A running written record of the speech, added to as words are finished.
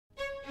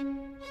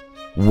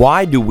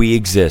Why do we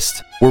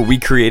exist? Were we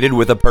created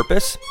with a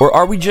purpose, or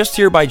are we just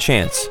here by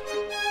chance?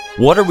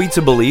 What are we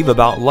to believe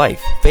about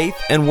life, faith,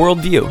 and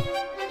worldview?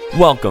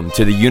 Welcome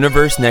to The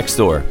Universe Next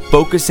Door,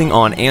 focusing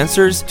on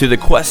answers to the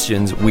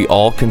questions we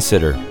all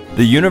consider.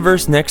 The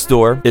Universe Next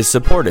Door is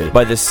supported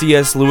by the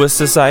C.S. Lewis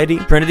Society,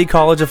 Trinity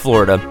College of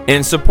Florida,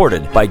 and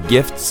supported by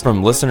gifts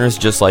from listeners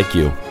just like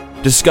you.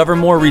 Discover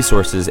more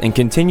resources and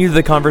continue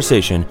the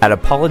conversation at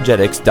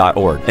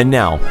apologetics.org. And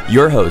now,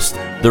 your host,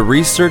 the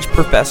research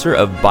professor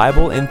of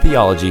Bible and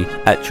theology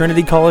at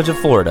Trinity College of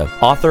Florida,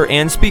 author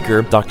and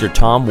speaker, Dr.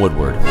 Tom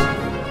Woodward.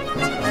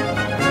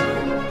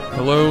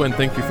 Hello, and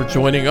thank you for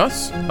joining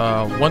us.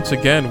 Once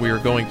again, we are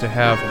going to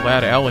have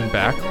Ladd Allen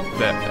back.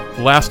 That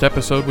last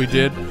episode we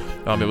did,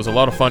 it was a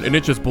lot of fun, and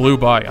it just blew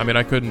by. I mean,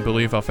 I couldn't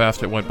believe how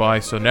fast it went by.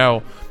 So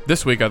now,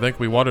 this week, I think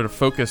we wanted to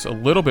focus a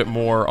little bit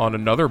more on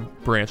another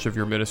branch of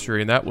your ministry,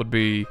 and that would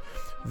be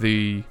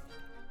the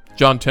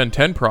John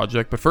 10:10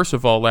 project. But first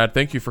of all, Ladd,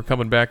 thank you for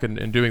coming back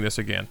and doing this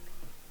again.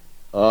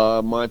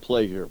 My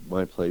pleasure.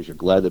 My pleasure.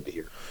 Glad to be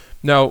here.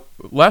 Now,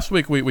 last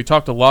week we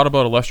talked a lot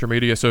about Alestra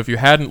Media, so if you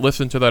hadn't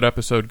listened to that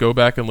episode, go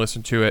back and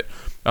listen to it.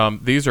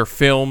 These are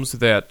films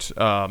that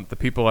the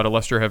people at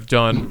Alestra have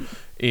done,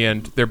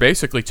 and they're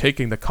basically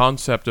taking the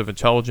concept of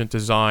intelligent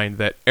design,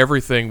 that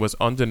everything was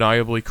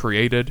undeniably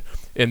created,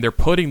 and they're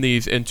putting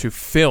these into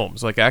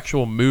films, like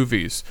actual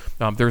movies.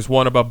 There's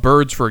one about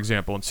birds, for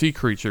example, and sea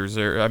creatures.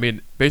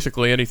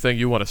 Basically anything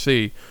you want to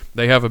see,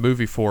 they have a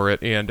movie for it,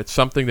 and it's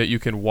something that you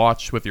can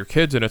watch with your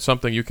kids, and it's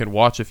something you can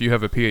watch if you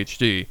have a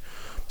PhD.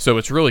 So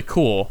it's really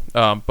cool,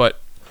 but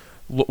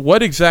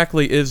what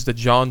exactly is the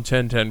John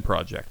 10:10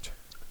 project?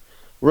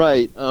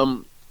 Right.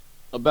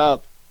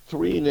 About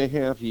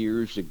 3.5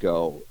 years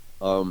ago,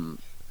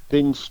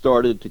 things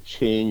started to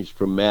change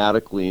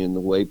dramatically in the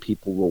way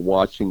people were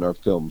watching our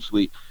films.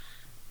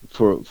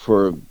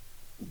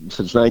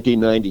 Since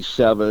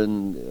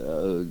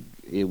 1997,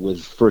 it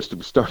was first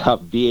to start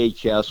out.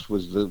 VHS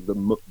was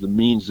the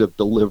means of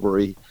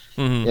delivery.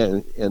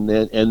 Mm-hmm.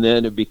 and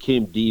then it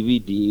became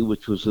DVD,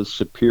 which was a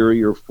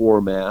superior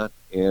format,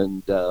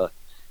 and that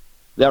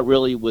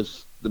really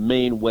was the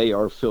main way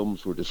our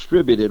films were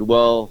distributed.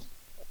 Well,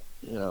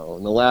 in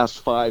the last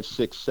 5,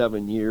 6,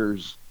 7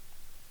 years,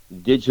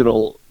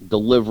 digital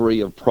delivery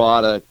of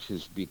product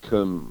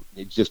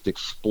it just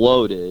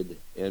exploded,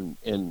 and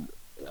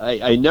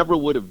I never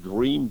would have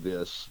dreamed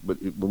this, but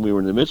when we were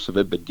in the midst of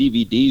it, but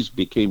DVDs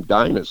became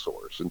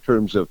dinosaurs in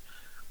terms of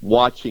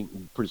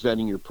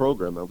presenting your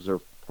program. That was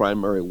our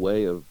primary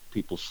way of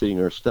people seeing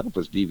our stuff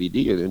was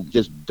DVD, and it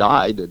just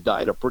died. It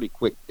died a pretty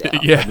quick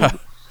death. Yeah.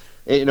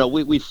 I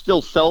mean, we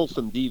still sell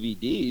some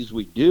DVDs,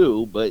 we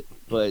do, but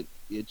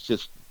it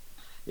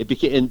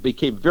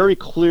became very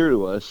clear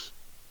to us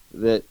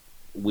that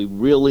we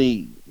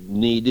really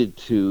needed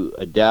to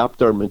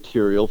adapt our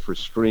material for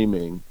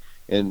streaming.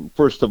 And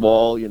first of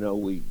all,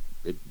 we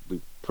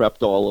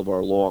prepped all of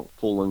our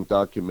full-length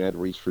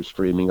documentaries for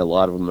streaming. A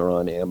lot of them are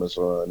on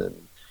Amazon,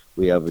 and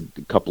we have a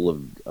couple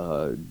of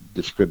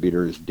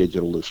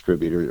digital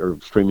distributors or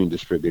streaming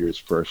distributors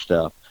for our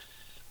stuff.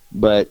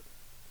 But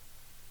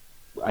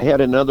I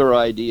had another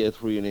idea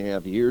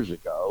 3.5 years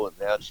ago, and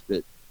that's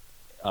that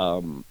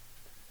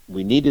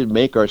we needed to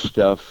make our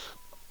stuff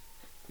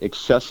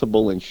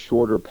accessible in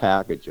shorter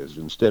packages.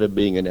 Instead of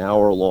being an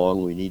hour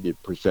long, we needed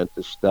to present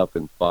this stuff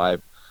in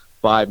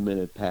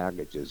 5-minute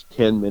packages,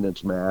 10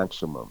 minutes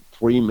maximum,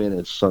 3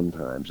 minutes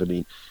sometimes. I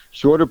mean,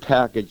 shorter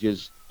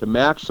packages to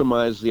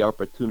maximize the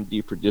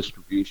opportunity for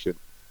distribution.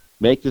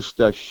 Make the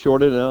stuff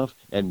short enough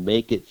and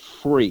make it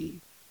free.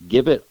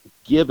 Give it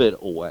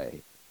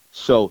away,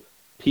 so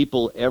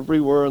people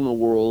everywhere in the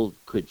world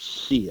could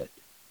see it.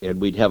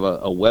 And we'd have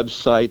a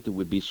website that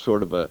would be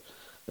sort of a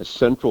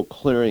central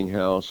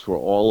clearinghouse where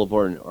all of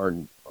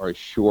our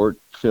short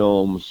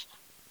films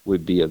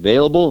would be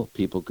available.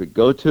 People could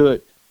go to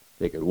it.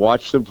 They could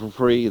watch them for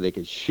free. They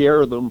could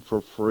share them for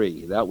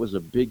free. That was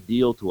a big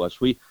deal to us.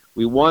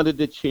 We wanted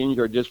to change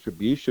our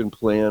distribution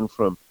plan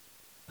from,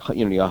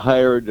 you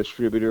hire a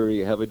distributor,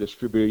 you have a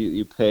distributor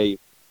you pay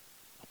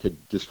to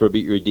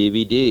distribute your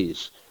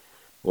DVDs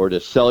or to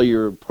sell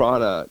your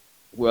product.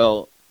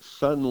 Well,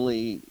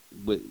 suddenly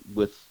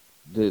with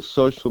the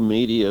social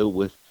media,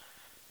 with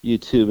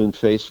YouTube and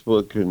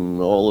Facebook and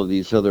all of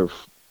these other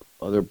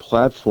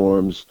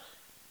platforms,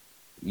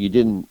 you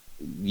didn't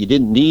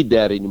need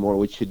that anymore.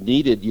 What you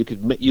needed, you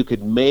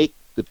could make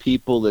the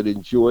people that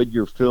enjoyed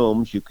your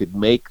films,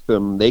 they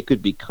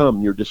could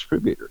become your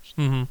distributors.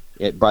 Mm-hmm.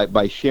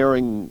 By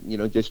sharing,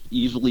 just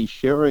easily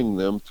sharing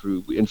them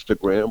through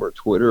Instagram or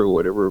Twitter or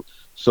whatever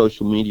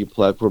social media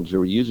platforms they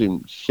were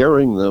using,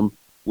 sharing them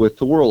with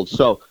the world.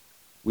 So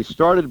we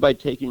started by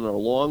taking our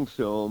long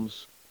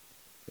films,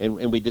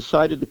 and we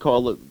decided to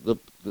call it the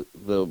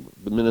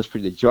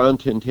ministry the John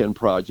 10:10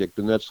 Project,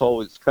 and that's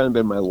always kind of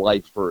been my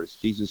life verse.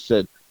 Jesus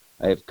said,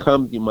 "I have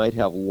come you might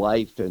have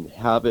life and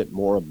have it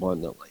more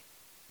abundantly."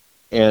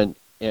 And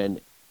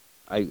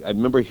I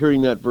remember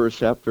hearing that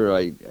verse after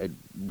I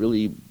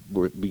really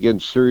began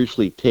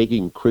seriously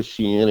taking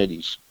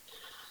Christianity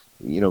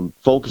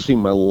focusing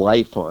my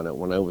life on it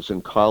when I was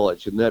in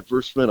college. And that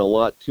verse meant a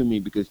lot to me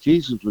because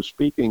Jesus was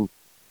speaking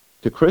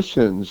to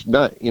Christians,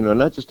 not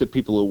just to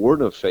people who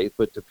weren't of faith,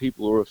 but to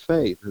people who are of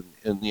faith.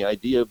 And the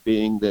idea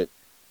being that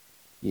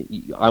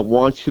I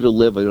want you to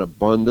live an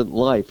abundant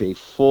life, a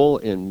full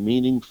and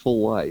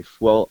meaningful life.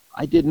 Well,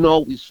 I didn't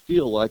always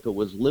feel like I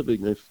was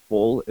living a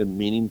full and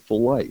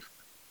meaningful life.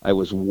 I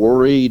was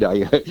worried.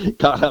 I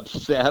got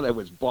upset. I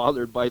was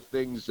bothered by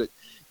things that,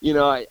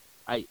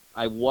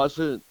 I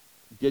wasn't,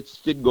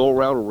 just didn't go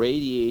around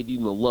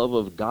radiating the love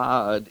of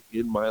God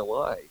in my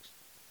life.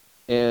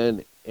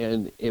 And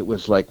it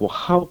was like, well,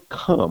 how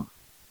come?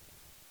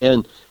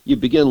 And you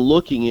begin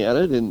looking at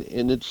it,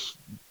 and it's,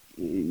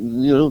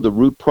 the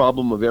root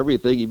problem of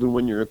everything, even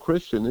when you're a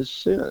Christian, is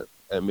sin.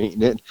 I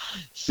mean,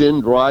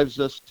 sin drives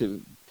us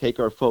to take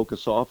our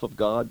focus off of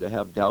God, to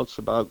have doubts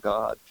about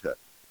God, to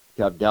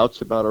have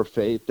doubts about our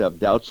faith, to have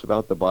doubts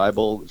about the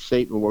Bible.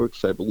 Satan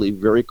works, I believe,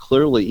 very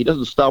clearly. He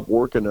doesn't stop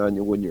working on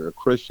you when you're a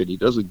Christian. He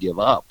doesn't give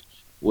up.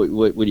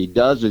 What he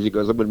does is he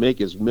goes, I'm going to make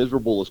you as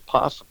miserable as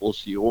possible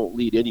so you won't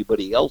lead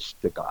anybody else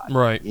to God.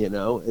 Right.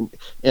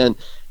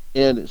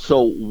 And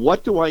so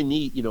what do I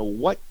need?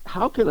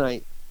 How can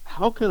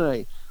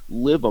I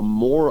live a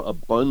more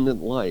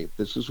abundant life?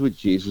 This is what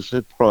Jesus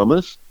had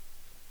promised.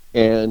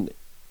 And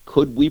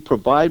could we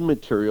provide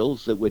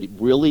materials that would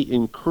really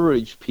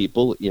encourage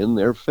people in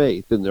their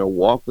faith, in their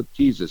walk with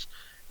Jesus?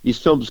 These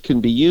films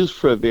can be used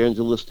for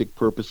evangelistic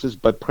purposes,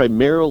 but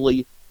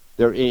primarily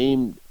they're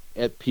aimed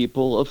at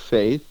people of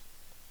faith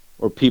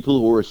or people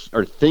who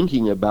are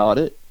thinking about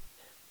it,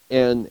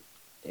 and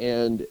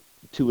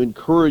to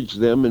encourage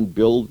them and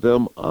build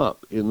them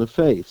up in the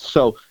faith.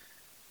 So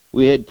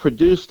we had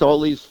produced all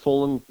these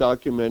full-length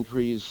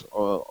documentaries,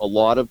 a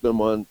lot of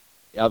them on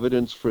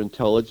evidence for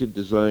intelligent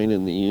design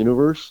in the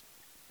universe,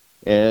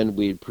 and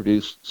we had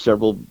produced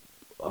several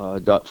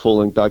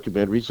full-length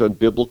documentaries on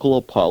biblical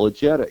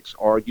apologetics,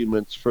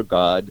 arguments for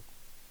God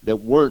that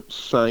weren't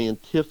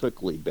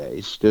scientifically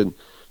based, and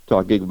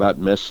talking about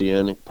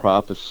messianic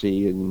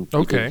prophecy and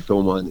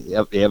film on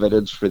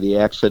evidence for the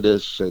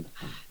Exodus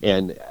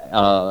and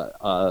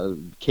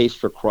case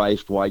for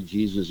Christ, why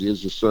Jesus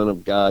is the Son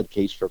of God,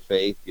 case for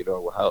faith,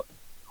 how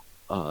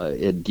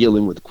and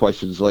dealing with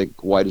questions like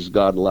why does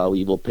God allow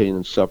evil, pain,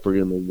 and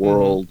suffering in the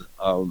world.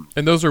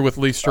 And those are with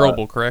Lee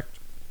Strobel, correct?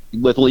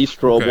 With Lee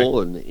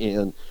Strobel,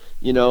 and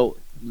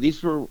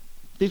these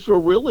were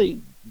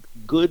really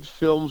good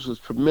films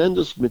with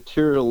tremendous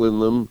material in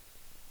them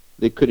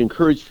that could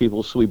encourage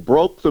people. So we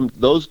broke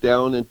those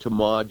down into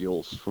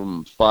modules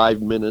from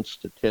 5 minutes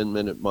to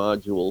 10-minute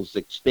modules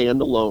that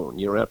stand alone.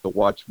 You don't have to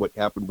watch what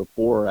happened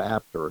before or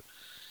after.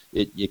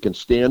 You can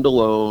stand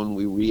alone.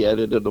 We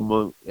re-edited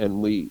them,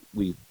 and we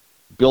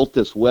built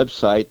this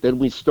website. Then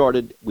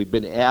we've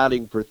been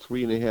adding for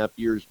 3.5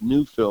 years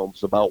new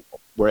films.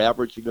 We're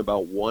averaging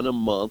about one a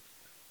month.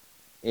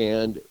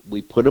 And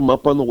we put them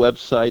up on the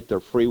website.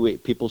 They're free.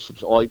 People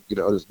subscribe.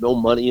 There's no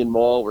money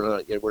involved.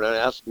 We're not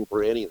asking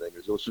for anything.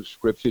 There's no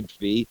subscription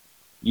fee.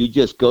 You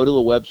just go to the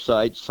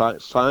website,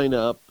 sign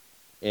up,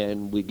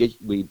 and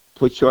we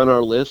put you on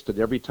our list. And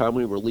every time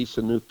we release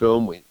a new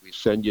film, we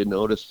send you a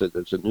notice that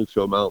there's a new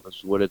film out. This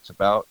is what it's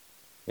about.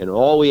 And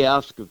all we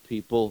ask of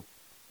people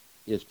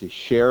is to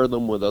share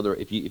them with other.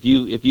 If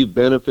you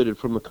benefited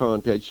from the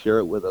content, share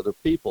it with other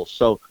people.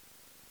 So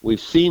we've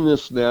seen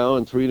this now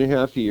in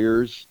 3.5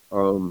 years.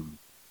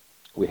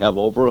 We have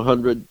over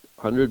 100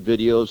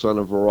 videos on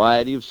a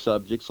variety of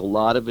subjects. A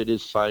lot of it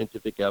is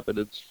scientific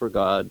evidence for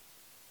God,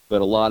 but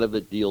a lot of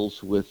it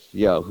deals with,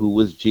 who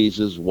was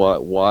Jesus?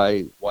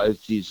 Why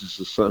is Jesus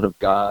the Son of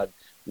God?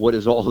 What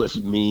does all this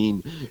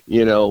mean?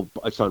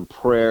 It's on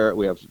prayer.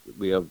 We have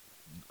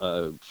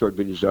short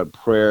videos on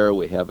prayer.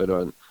 We have it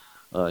on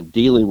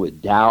dealing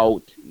with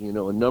doubt,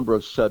 a number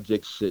of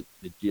subjects that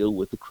deal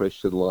with the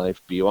Christian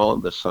life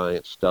beyond the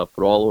science stuff,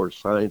 but all our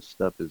science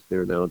stuff is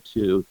there now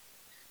too.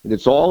 And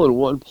it's all in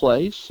one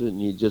place,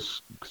 and you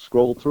just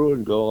scroll through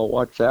and go, I'll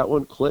watch that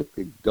one, click,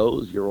 it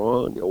goes, you're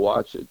on, you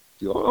watch it,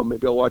 you go,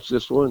 maybe I'll watch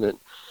this one,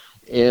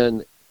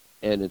 and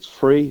it's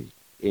free,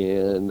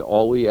 and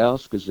all we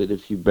ask is that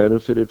if you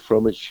benefited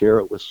from it, share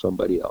it with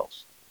somebody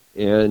else.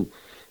 And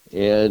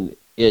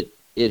it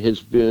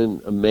has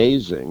been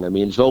amazing. I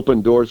mean, it's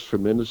opened doors for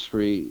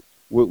ministry.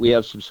 We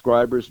have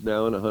subscribers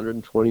now in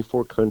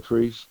 124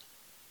 countries,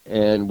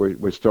 and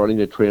we're starting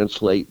to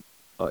translate.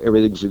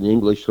 Everything's in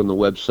English on the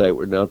website.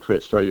 We're now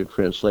starting to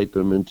translate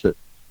them into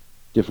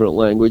different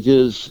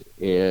languages,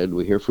 and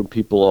we hear from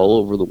people all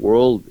over the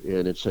world,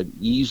 and it's an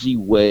easy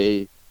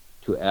way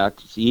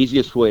it's the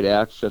easiest way to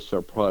access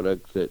our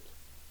product that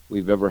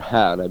we've ever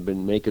had. I've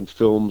been making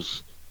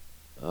films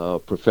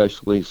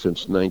professionally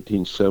since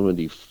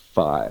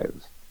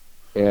 1975.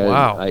 And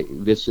wow.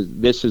 This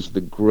is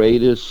the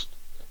greatest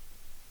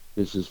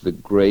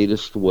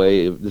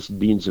way of this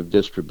means of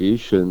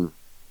distribution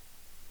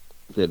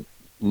that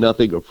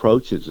nothing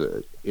approaches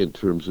it in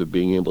terms of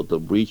being able to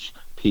reach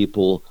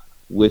people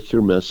with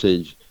your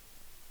message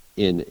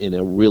in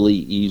a really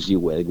easy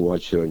way. You can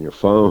watch it on your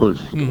phone,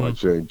 you can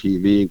watch it on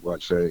TV, you can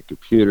watch it on a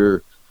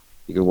computer,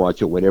 You can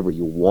watch it whenever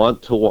you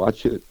want to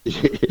watch it.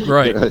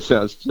 Right. It's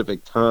at a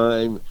specific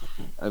time.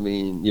 I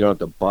mean, you don't have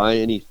to buy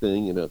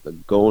anything. You don't have to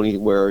go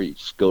anywhere. You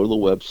just go to the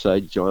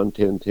website,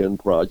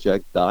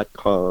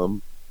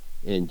 john1010project.com,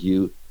 and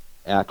you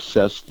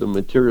access the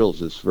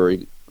materials. It's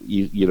very,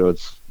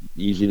 it's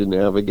easy to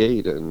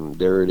navigate, and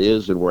there it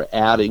is. And we're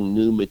adding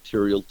new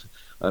material.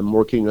 I'm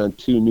working on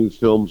 2 new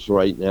films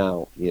right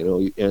now,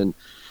 and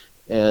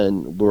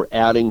we're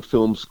adding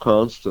films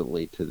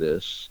constantly to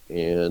this.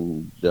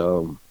 And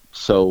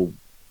so,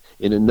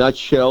 in a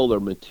nutshell, they're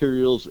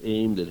materials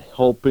aimed at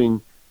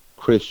helping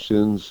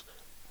Christians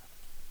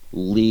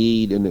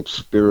lead and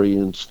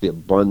experience the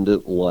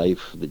abundant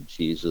life that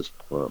Jesus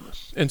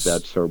promised. And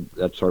that's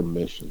our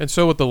mission. And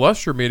so with the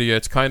Lester Media,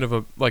 it's kind of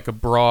a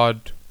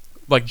broad,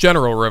 like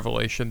general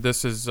revelation.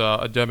 This is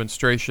a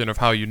demonstration of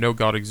how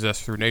God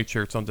exists through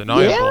nature. It's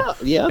undeniable.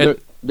 Yeah.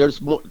 There's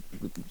more.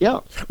 Yeah.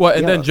 Well,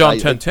 and then John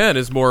 10:10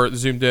 is more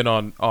zoomed in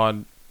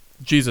on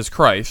Jesus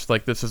Christ.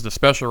 Like, this is the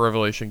special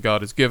revelation God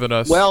has given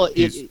us. Well,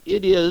 it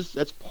is.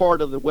 That's part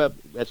of the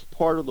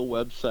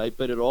website,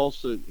 but it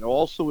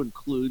also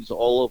includes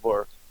all of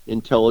our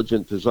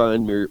intelligent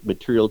design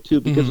material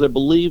too, because I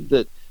believe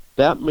that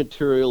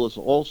material is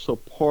also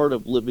part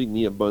of living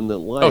the abundant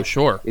life. Oh,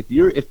 sure. If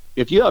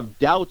you have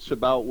doubts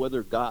about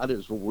whether God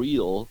is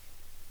real,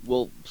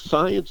 well,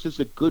 science is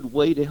a good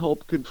way to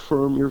help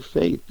confirm your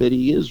faith that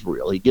He is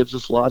real. He gives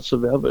us lots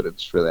of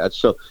evidence for that.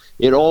 So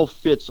it all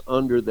fits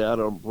under that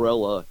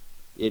umbrella.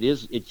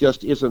 It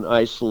just isn't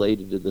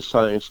isolated to the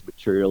science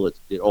material.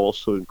 It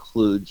also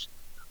includes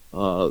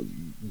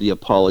the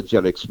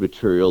apologetics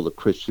material, the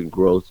Christian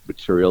growth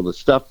material, the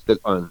stuff that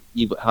on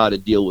how to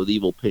deal with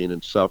evil, pain,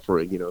 and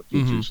suffering.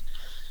 Teaches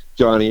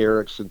Johnny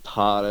Erickson,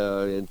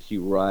 Tata, N.T.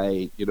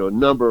 Wright, a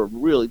number of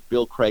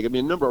Bill Craig, a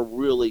number of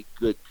really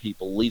good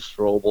people, Lee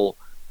Strobel,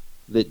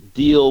 that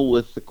deal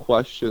with the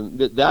question.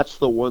 That's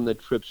the one that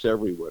trips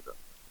everyone up,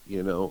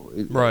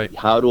 Right.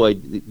 How do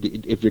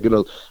if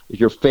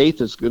your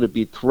faith is going to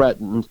be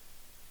threatened,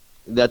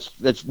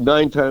 that's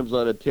 9 times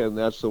out of 10,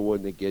 that's the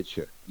one that gets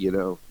you,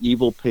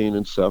 evil, pain,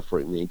 and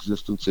suffering, the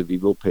existence of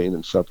evil, pain,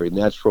 and suffering.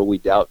 That's where we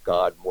doubt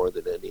God more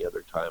than any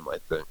other time, I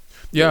think.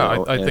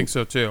 Yeah, I think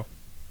so too.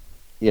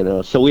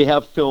 So we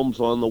have films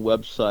on the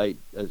website,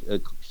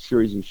 a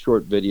series of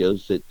short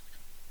videos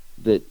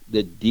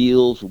that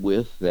deals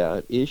with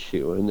that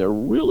issue, and they're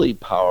really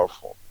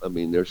powerful.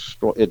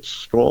 It's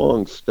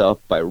strong stuff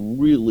by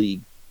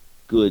really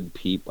good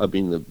people.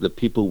 The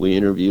people we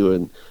interview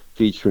and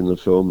feature in the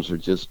films are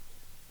just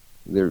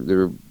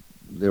they're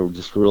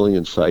just really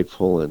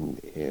insightful,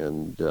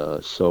 and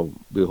so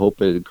we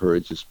hope it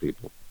encourages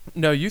people.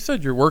 Now, you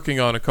said you're working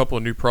on a couple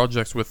of new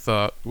projects with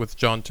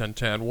John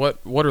 1010.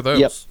 What are those?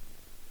 Yep.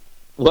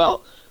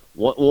 Well,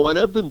 one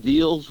of them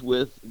deals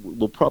with.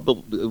 We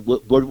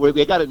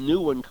got a new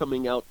one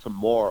coming out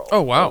tomorrow.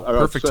 Oh wow!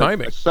 Perfect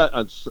timing.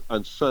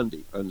 On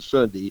Sunday.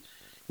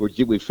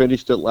 We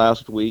finished it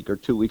last week or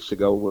 2 weeks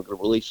ago. We're going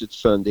to release it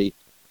Sunday,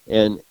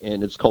 and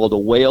it's called A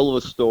Whale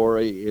of a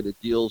Story, and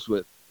it deals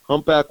with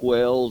humpback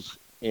whales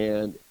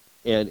and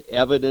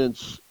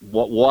evidence,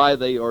 why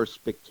they are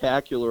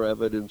spectacular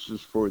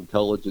evidences for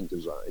intelligent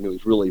design. It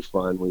was really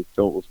fun. We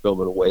were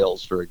filming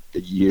whales for a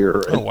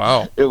year. Oh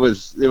wow! It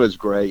was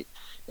great.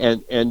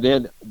 And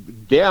then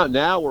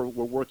now we're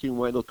working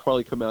on. It'll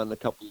probably come out in a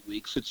couple of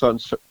weeks. It's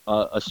on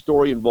a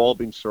story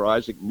involving Sir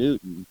Isaac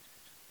Newton,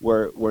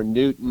 where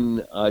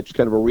Newton. It's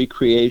kind of a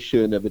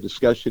recreation of a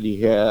discussion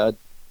he had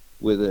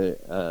with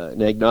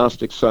an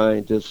agnostic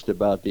scientist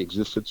about the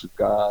existence of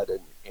God,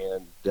 and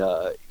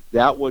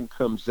that one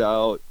comes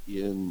out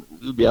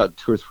it'll be out in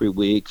 2 or 3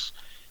 weeks.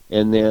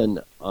 And then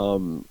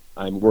I'm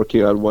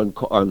working on one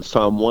on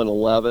Psalm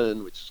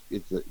 111, which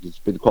it's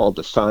been called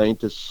the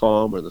Scientist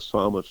Psalm or the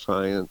Psalm of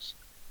Science.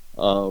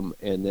 And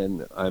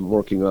then I'm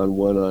working on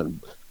one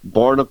on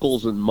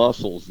barnacles and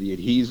mussels, the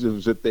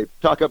adhesives that they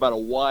talk about, a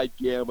wide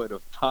gamut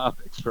of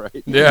topics,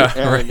 right? Yeah,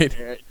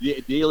 and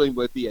dealing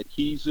with the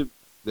adhesive,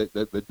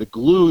 the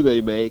glue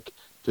they make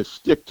to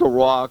stick to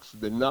rocks,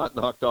 they're not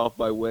knocked off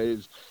by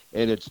waves,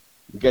 and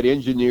we've got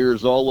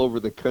engineers all over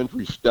the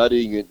country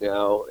studying it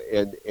now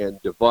and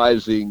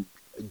devising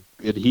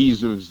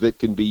adhesives that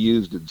can be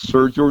used in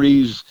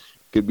surgeries,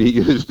 can be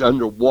used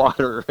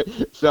underwater.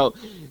 So,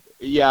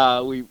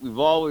 yeah, we've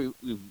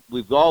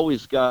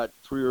always got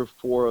 3 or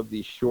 4 of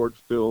these short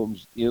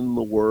films in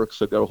the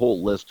works. I've got a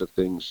whole list of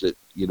things that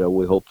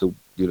we hope to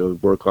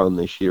work on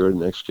this year and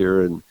next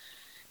year, and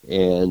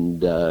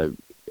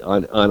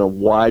on a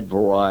wide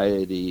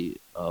variety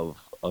of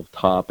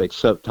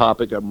topics. A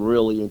topic I'm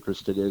really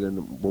interested in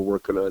and we're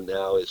working on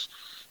now is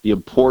the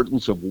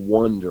importance of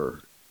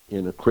wonder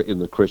in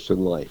the Christian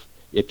life.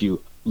 If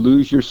you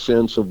lose your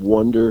sense of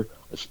wonder,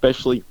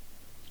 especially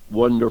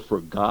wonder for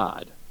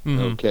God,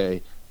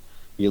 okay,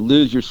 you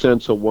lose your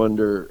sense of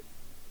wonder,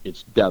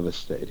 it's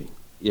devastating.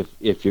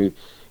 If you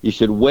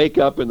should wake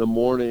up in the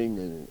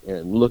morning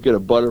and look at a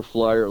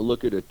butterfly or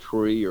look at a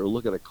tree or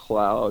look at a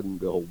cloud and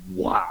go,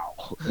 wow.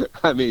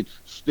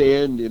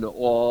 Stand in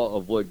awe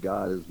of what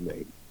God has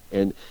made.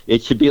 And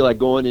it should be like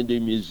going into a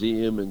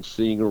museum and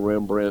seeing a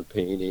Rembrandt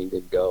painting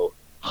and go,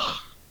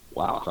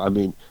 wow, I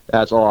mean,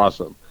 that's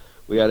awesome.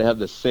 We got to have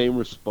the same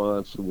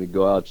response when we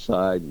go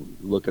outside and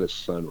look at a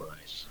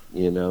sunrise.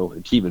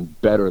 It's even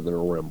better than a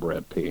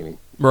Rembrandt painting.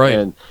 Right.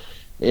 And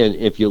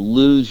if you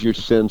lose your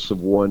sense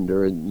of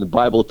wonder, and the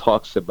Bible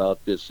talks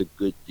about this a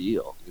good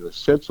deal, a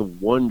sense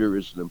of wonder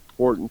is an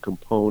important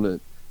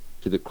component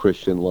to the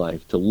Christian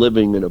life, to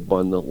living an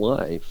abundant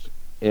life.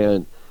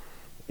 And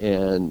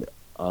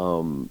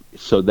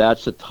so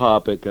that's a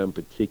topic I'm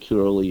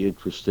particularly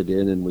interested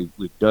in, and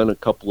we've done a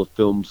couple of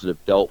films that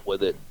have dealt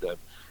with it.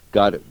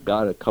 Got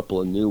a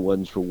couple of new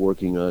ones we're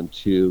working on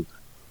too,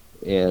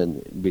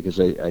 and because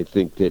I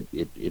think that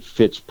it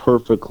fits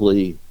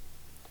perfectly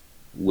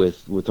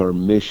with our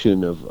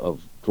mission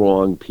of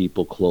drawing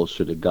people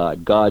closer to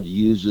God.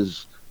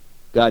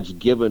 God's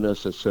given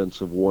us a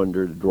sense of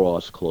wonder to draw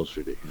us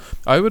closer to Him.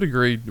 I would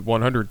agree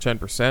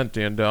 110%.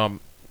 And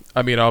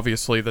I mean,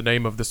 obviously, the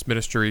name of this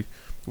ministry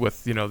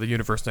with the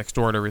Universe Next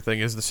Door and everything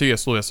is the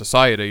C.S. Lewis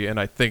Society, and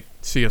I think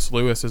C.S.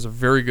 Lewis is a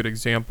very good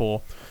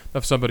example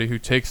of somebody who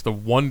takes the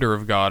wonder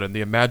of God and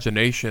the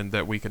imagination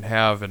that we can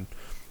have, and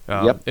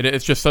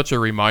it's just such a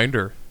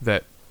reminder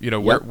that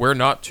we're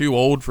not too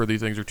old for these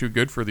things or too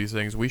good for these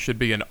things. We should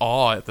be in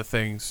awe at the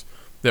things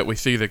that we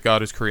see that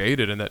God has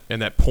created,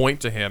 and that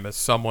point to Him as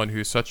someone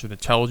who's such an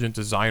intelligent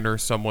designer,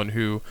 someone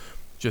who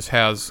just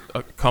has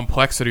a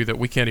complexity that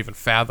we can't even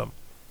fathom.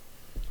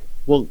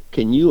 Well,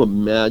 can you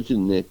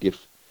imagine, Nick,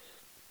 if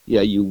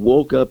you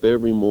woke up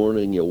every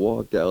morning, you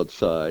walked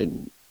outside,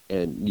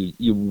 and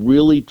you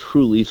really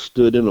truly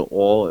stood in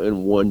awe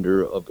and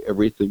wonder of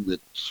everything that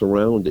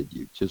surrounded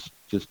you, just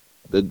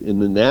in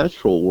the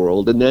natural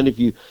world. And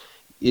then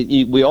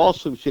we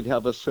also should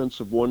have a sense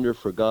of wonder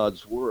for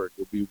God's Word.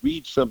 If we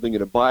read something in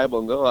the Bible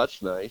and go, oh,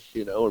 that's nice,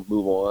 and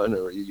move on,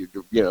 or,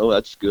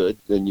 that's good,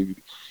 then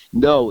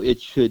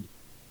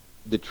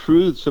the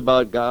truths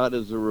about God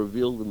as they're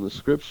revealed in the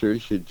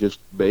Scriptures should just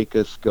make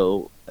us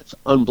go, that's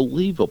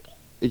unbelievable.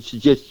 It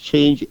should just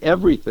change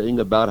everything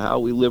about how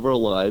we live our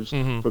lives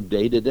from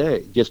day to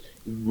day. Just,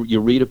 you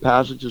read a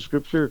passage of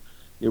Scripture,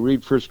 you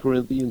read 1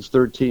 Corinthians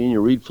 13,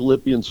 you read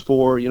Philippians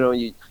 4,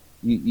 you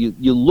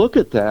look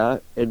at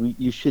that, and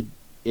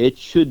it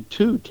should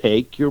too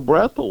take your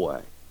breath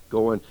away,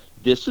 going,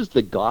 this is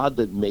the God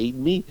that made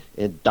me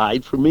and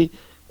died for me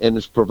and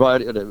has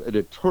provided an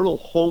eternal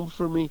home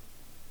for me.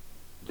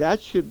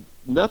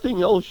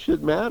 Nothing else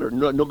should matter.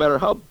 No matter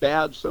how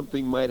bad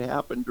something might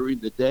happen during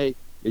the day,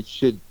 it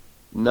should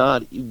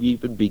not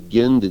even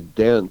begin to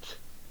dent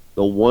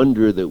the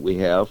wonder that we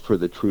have for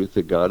the truth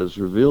that God has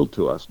revealed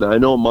to us. Now, I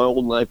know in my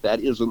own life that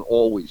isn't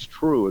always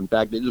true. In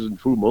fact, it isn't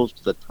true most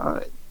of the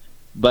time.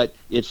 But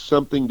it's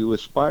something to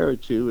aspire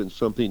to and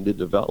something to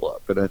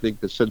develop. And I think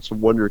the sense of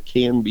wonder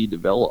can be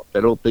developed. I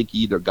don't think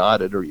you either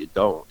got it or you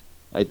don't.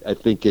 I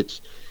think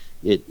it's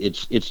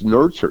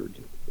nurtured,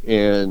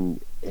 and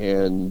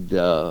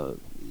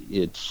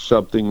it's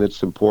something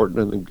that's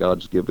important, and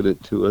God's given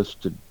it to us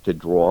to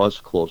draw us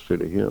closer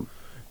to Him.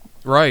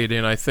 Right,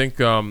 and I think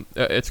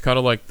it's kind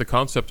of like the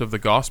concept of the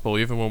gospel.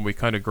 Even when we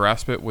kind of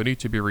grasp it, we need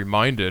to be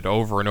reminded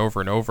over and over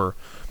and over.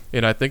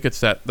 And I think it's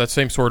that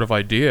same sort of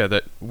idea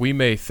that we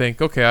may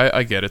think, okay,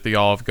 I get it, the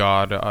awe of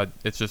God,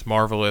 it's just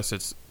marvelous,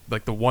 it's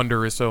like the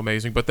wonder is so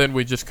amazing, but then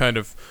we just kind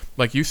of,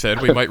 like you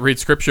said, we might read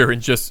Scripture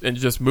and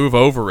just move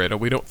over it,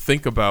 and we don't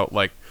think about,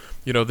 like,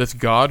 this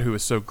God who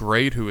is so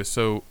great, who is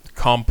so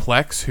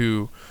complex,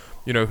 who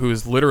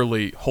is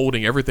literally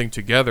holding everything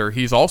together.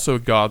 He's also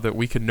God that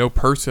we can know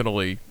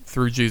personally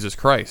through Jesus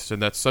Christ,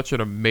 and that's such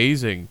an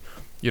amazing,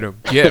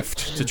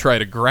 gift to try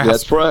to grasp.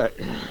 That's right.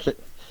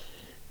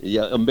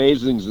 Yeah,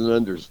 amazing's an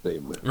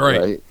understatement.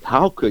 Right?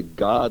 How could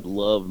God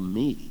love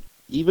me?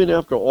 Even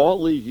after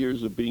all these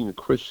years of being a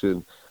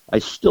Christian, I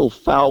still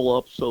foul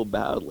up so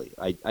badly.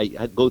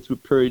 I go through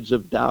periods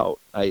of doubt.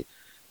 I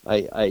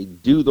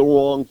do the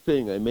wrong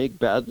thing. I make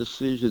bad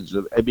decisions.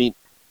 I mean,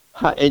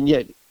 and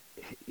yet,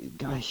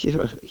 gosh,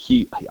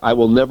 I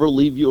will never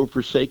leave you or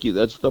forsake you.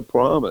 That's the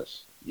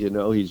promise.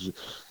 He's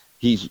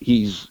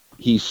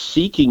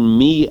seeking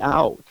me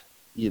out.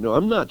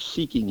 I'm not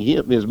seeking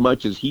Him as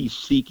much as He's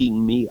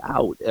seeking me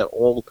out at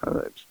all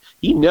times.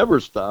 He never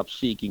stops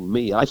seeking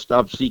me. I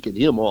stop seeking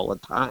Him all the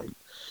time,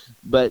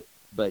 but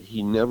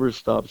He never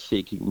stops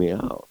seeking me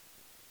out,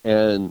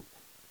 and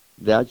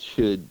that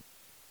should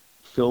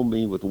fill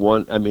me with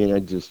one. I mean,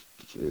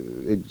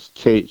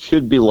 it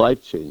should be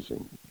life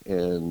changing,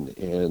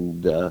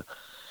 and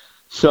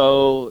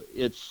so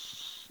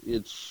it's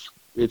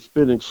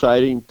been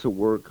exciting to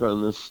work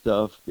on this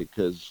stuff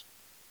because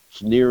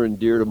it's near and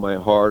dear to my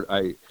heart.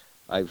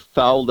 I've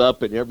fouled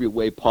up in every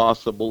way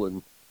possible,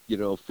 and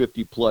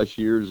 50 plus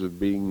years of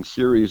being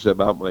serious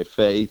about my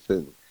faith,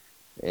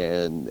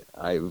 and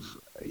I've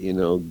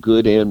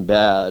good and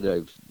bad.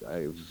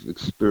 I've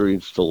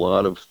experienced a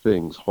lot of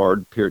things,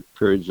 hard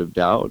periods of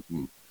doubt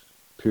and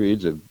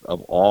periods of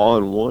awe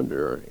and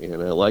wonder,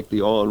 and I like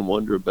the awe and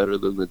wonder better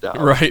than the doubt.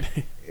 Right.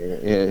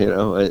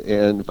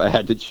 And if I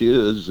had to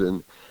choose,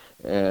 and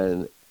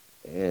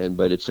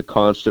but it's a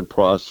constant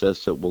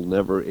process that will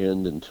never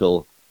end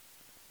until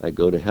I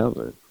go to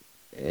heaven.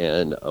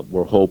 And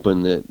we're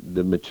hoping that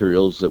the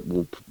materials that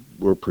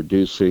we're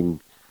producing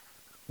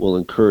will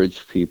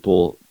encourage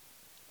people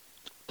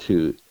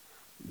to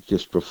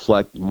just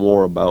reflect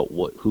more about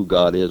who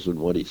God is and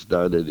what He's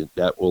done, and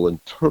that will in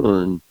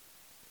turn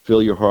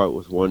fill your heart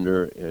with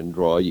wonder and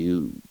draw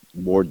you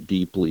more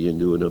deeply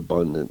into an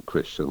abundant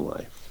Christian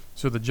life.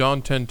 So the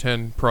John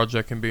 10:10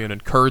 project can be an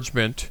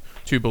encouragement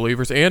to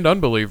believers and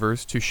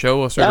unbelievers to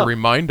show us or to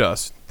remind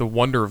us the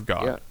wonder of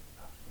God.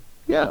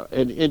 Yeah,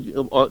 and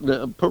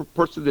a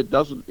person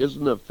that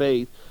isn't of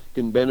faith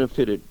can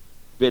benefit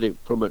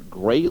from it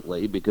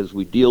greatly, because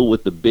we deal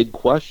with the big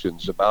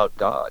questions about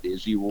God.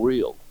 Is He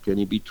real? Can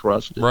He be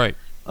trusted? Right.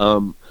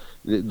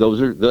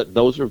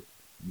 Those are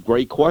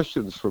great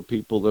questions for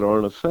people that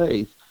aren't of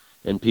faith,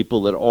 and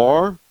people that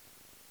are.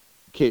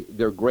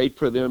 They're great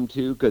for them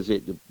too, because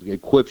it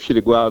equips you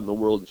to go out in the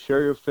world and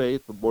share your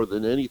faith. But more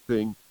than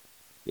anything,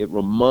 it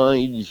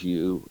reminds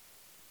you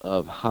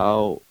of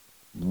how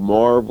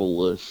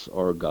marvelous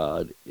our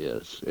God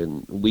is,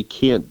 and we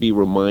can't be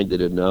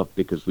reminded enough,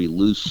 because we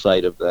lose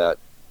sight of that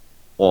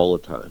all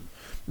the time.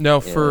 Now,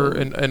 for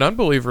an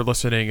unbeliever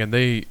listening, and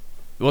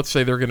let's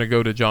say they're going to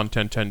go to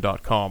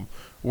john1010.com,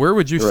 where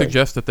would you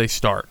suggest that they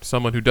start?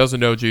 Someone who doesn't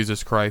know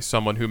Jesus Christ,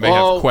 someone who may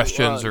have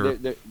questions, or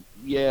there's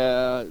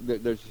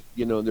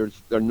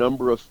a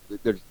number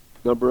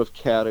of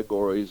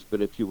categories,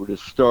 but if you were to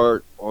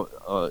start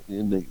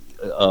in the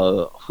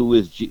who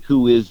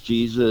is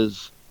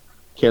Jesus,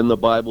 can the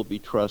Bible be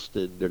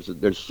trusted? There's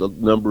a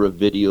number of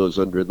videos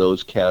under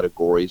those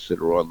categories that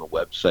are on the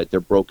website. They're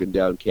broken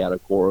down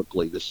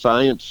categorically. The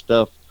science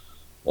stuff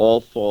all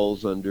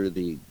falls under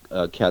the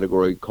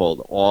category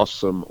called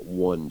Awesome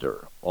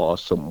Wonder.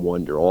 Awesome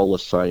Wonder. All the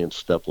science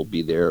stuff will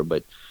be there,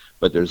 but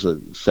there's a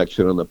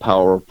section on the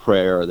power of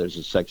prayer. There's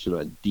a section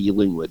on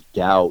dealing with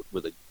doubt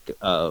with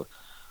a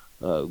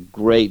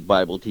great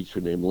Bible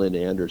teacher named Lynn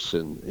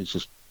Anderson. It's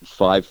just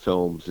 5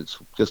 films. It's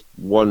just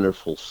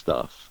wonderful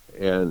stuff.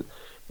 And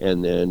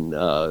then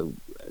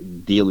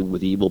dealing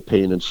with evil,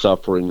 pain, and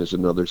suffering is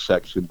another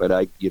section. But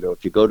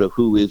if you go to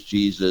Who is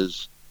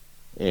Jesus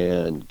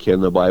and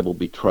Can the Bible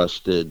be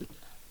trusted,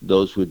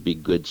 those would be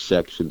good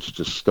sections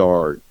to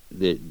start.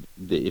 That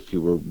if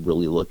you were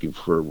really looking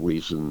for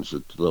reasons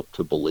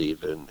to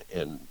believe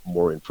and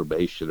more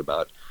information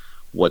about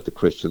what the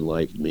Christian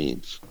life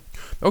means.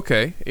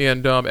 Okay,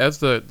 and as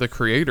the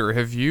creator,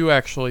 do you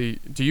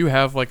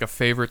have like a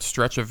favorite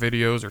stretch of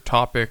videos or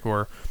topic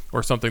or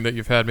something that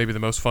you've had maybe the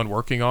most fun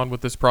working on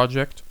with this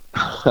project?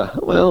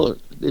 Well,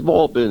 they've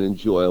all been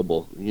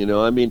enjoyable.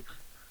 I mean,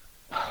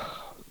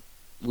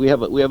 we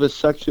have a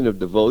section of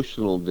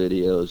devotional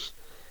videos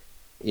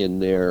in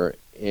there,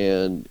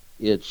 and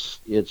it's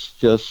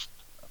just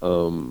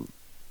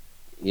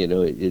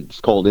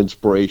it's called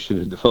Inspiration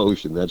and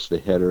Devotion. That's the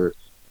header.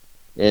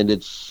 And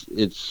it's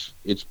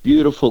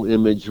beautiful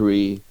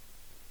imagery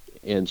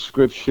and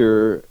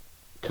scripture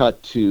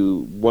cut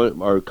to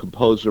our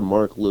composer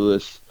Mark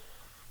Lewis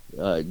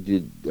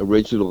did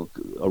original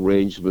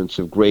arrangements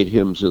of great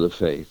hymns of the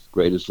faith.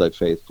 Great is thy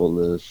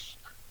faithfulness.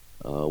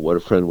 What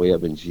a friend we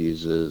have in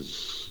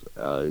Jesus.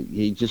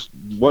 He just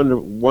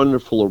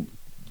wonderful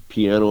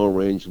piano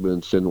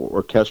arrangements and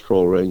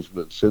orchestral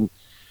arrangements. And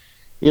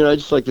I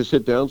just like to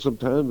sit down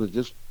sometimes and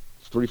just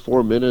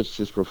 3-4 minutes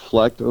just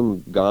reflect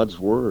on God's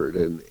word,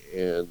 and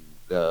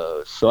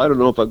so I don't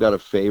know if I've got a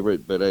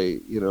favorite, but the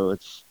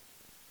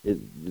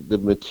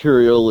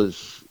material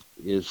is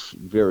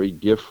very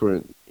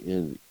different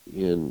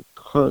in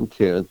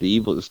content.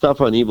 The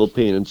stuff on evil,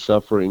 pain, and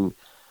suffering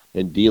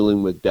and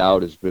dealing with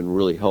doubt has been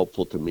really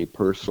helpful to me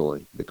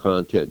personally. The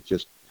content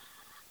just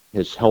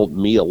has helped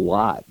me a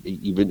lot.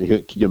 Even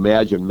can you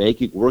imagine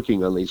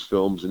working on these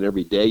films, and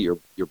every day you're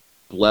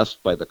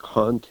blessed by the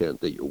content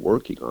that you're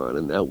working on,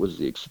 and that was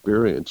the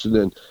experience. And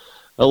then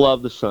I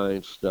love the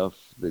science stuff,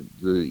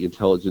 the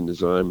intelligent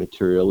design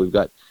material. We've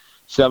got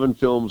 7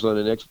 films on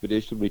an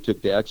expedition we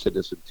took to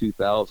Exodus in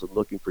 2000,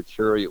 looking for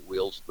chariot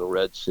wheels in the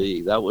Red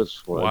Sea. That was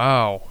fun.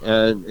 Wow.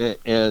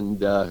 And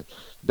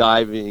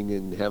diving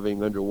and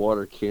having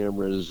underwater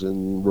cameras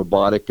and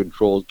robotic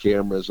controlled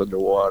cameras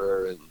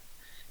underwater, and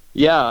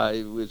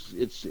it was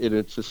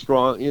a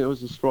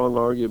strong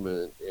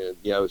argument. And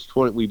it was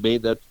 20.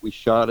 We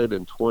shot it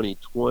in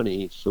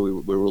 2020, so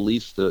we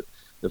released the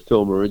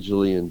film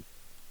originally in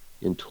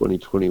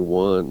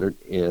 2021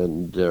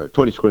 and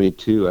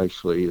 2022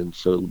 actually, and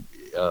so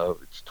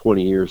it's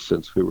 20 years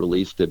since we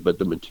released it. But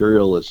the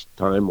material is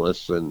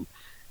timeless, and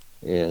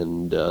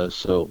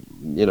so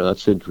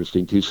that's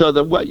interesting too. So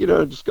I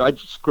just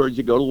encourage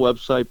you to go to the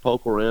website,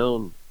 poke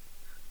around.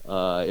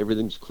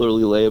 Everything's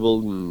clearly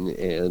labeled,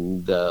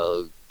 and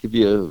give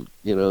you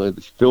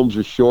the films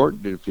are short.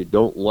 If you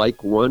don't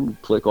like one,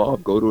 click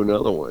off, go to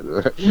another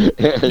one.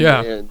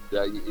 And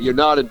you're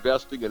not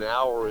investing an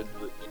hour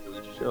into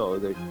each show.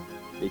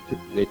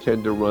 They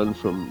tend to run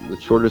from, the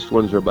shortest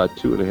ones are about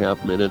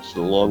 2.5 minutes,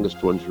 the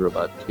longest ones are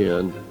about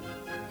 10,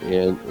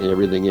 and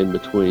everything in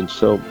between.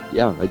 So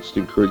I just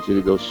encourage you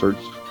to go search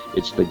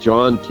It's the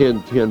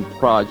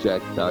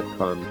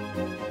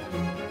John1010project.com.